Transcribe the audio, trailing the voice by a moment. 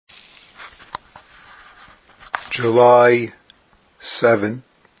July 7,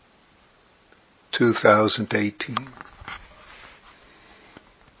 2018.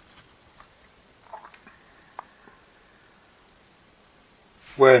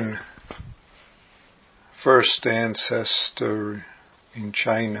 When first ancestor in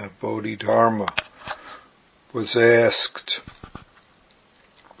China, Bodhidharma, was asked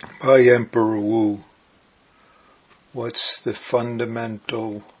by Emperor Wu, what's the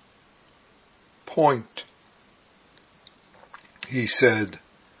fundamental point? He said,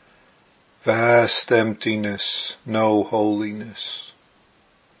 vast emptiness, no holiness.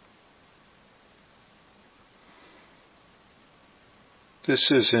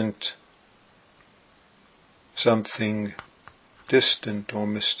 This isn't something distant or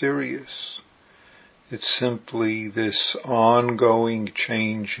mysterious. It's simply this ongoing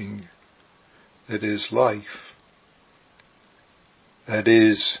changing that is life. That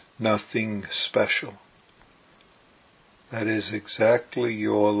is nothing special. That is exactly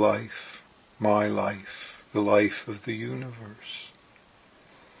your life, my life, the life of the universe.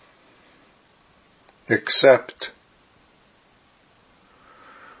 Except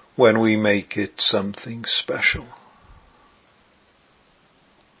when we make it something special.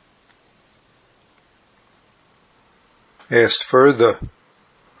 Asked further,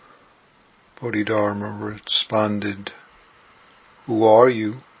 Bodhidharma responded, who are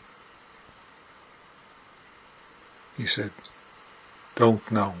you? He said, don't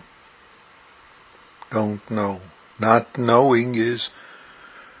know. Don't know. Not knowing is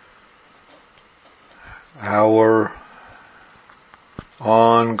our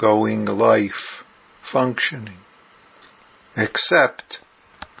ongoing life functioning, except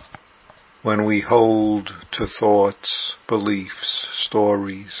when we hold to thoughts, beliefs,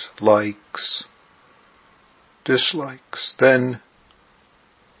 stories, likes, dislikes, then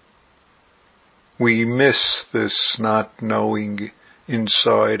we miss this not knowing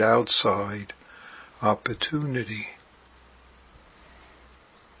inside-outside opportunity.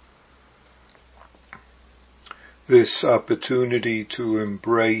 This opportunity to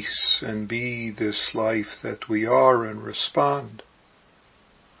embrace and be this life that we are and respond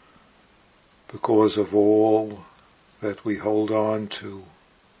because of all that we hold on to,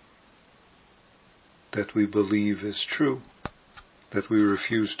 that we believe is true. That we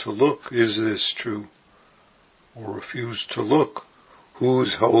refuse to look, is this true? Or refuse to look,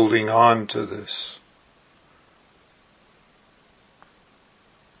 who's holding on to this?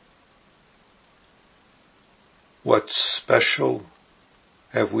 What special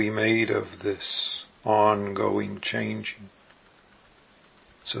have we made of this ongoing changing?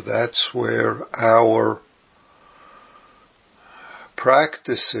 So that's where our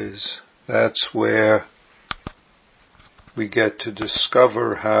practice is. That's where we get to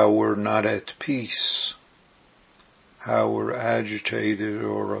discover how we're not at peace, how we're agitated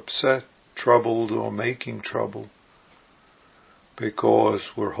or upset, troubled or making trouble,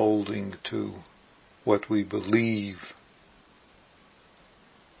 because we're holding to what we believe,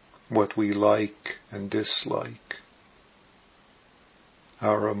 what we like and dislike,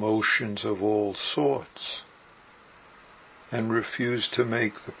 our emotions of all sorts, and refuse to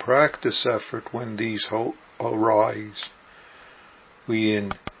make the practice effort when these arise. We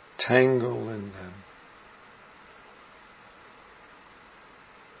entangle in them.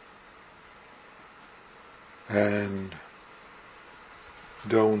 And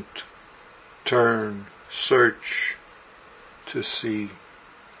don't turn, search to see,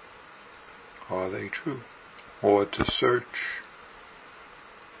 are they true? Or to search,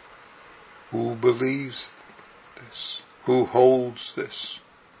 who believes this? Who holds this?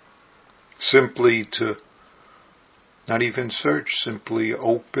 Simply to not even search, simply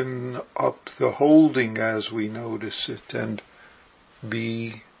open up the holding as we notice it and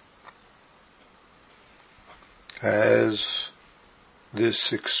be as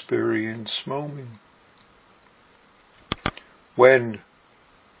this experience moment. When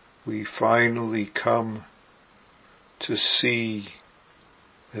we finally come to see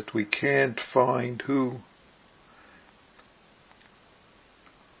that we can't find who,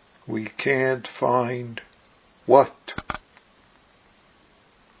 we can't find what,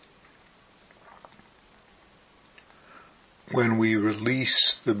 when we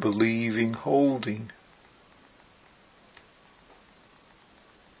release the believing holding,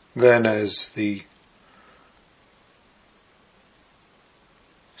 then as the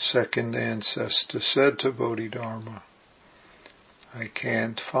second ancestor said to Bodhidharma, I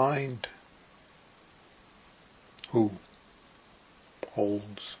can't find who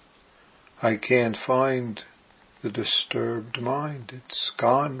holds. I can't find the disturbed mind. It's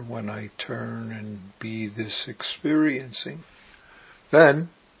gone when I turn and be this experiencing. Then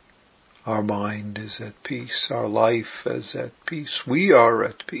our mind is at peace, our life is at peace, we are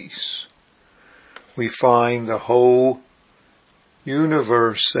at peace. We find the whole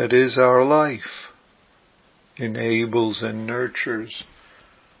universe that is our life enables and nurtures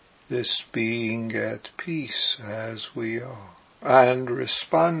this being at peace as we are, and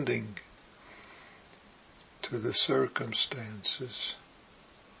responding to the circumstances,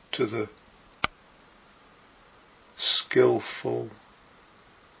 to the skillful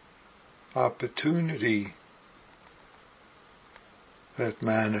opportunity that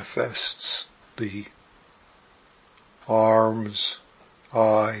manifests the arms,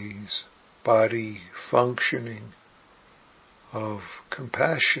 eyes, body functioning of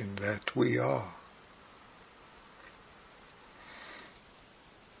compassion that we are.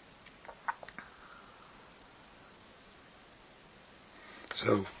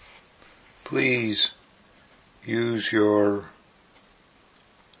 So please use your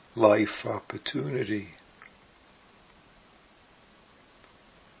life opportunity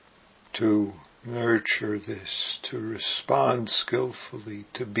to nurture this, to respond skillfully,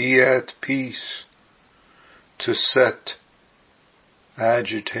 to be at peace, to set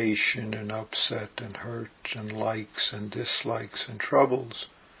agitation and upset and hurt and likes and dislikes and troubles,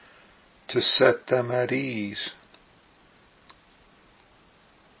 to set them at ease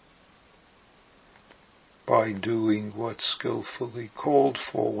by doing what's skillfully called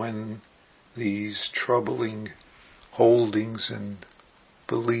for when these troubling holdings and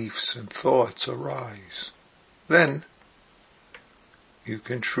beliefs and thoughts arise. Then you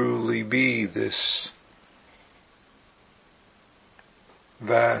can truly be this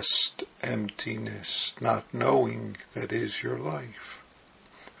vast emptiness, not knowing that is your life.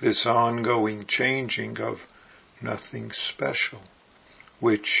 This ongoing changing of nothing special,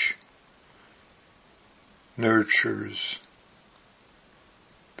 which nurtures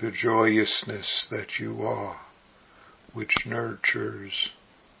the joyousness that you are, which nurtures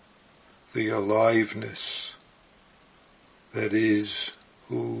the aliveness that is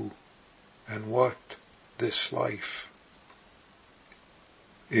who and what this life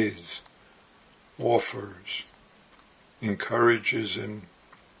is, offers, encourages, and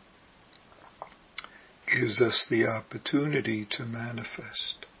gives us the opportunity to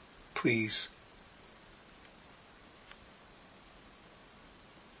manifest. Please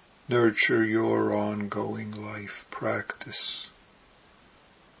nurture your ongoing life practice.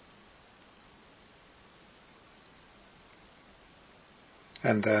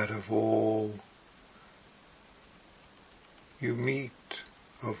 And that of all you meet,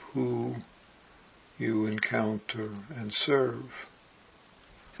 of who you encounter and serve.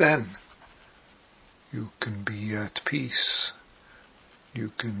 Then you can be at peace.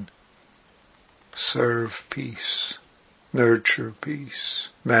 You can serve peace, nurture peace,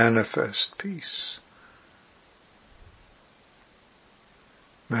 manifest peace,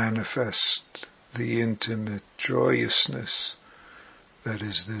 manifest the intimate joyousness that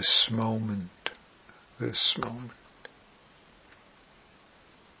is this moment, this moment.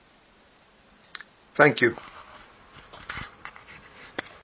 Thank you.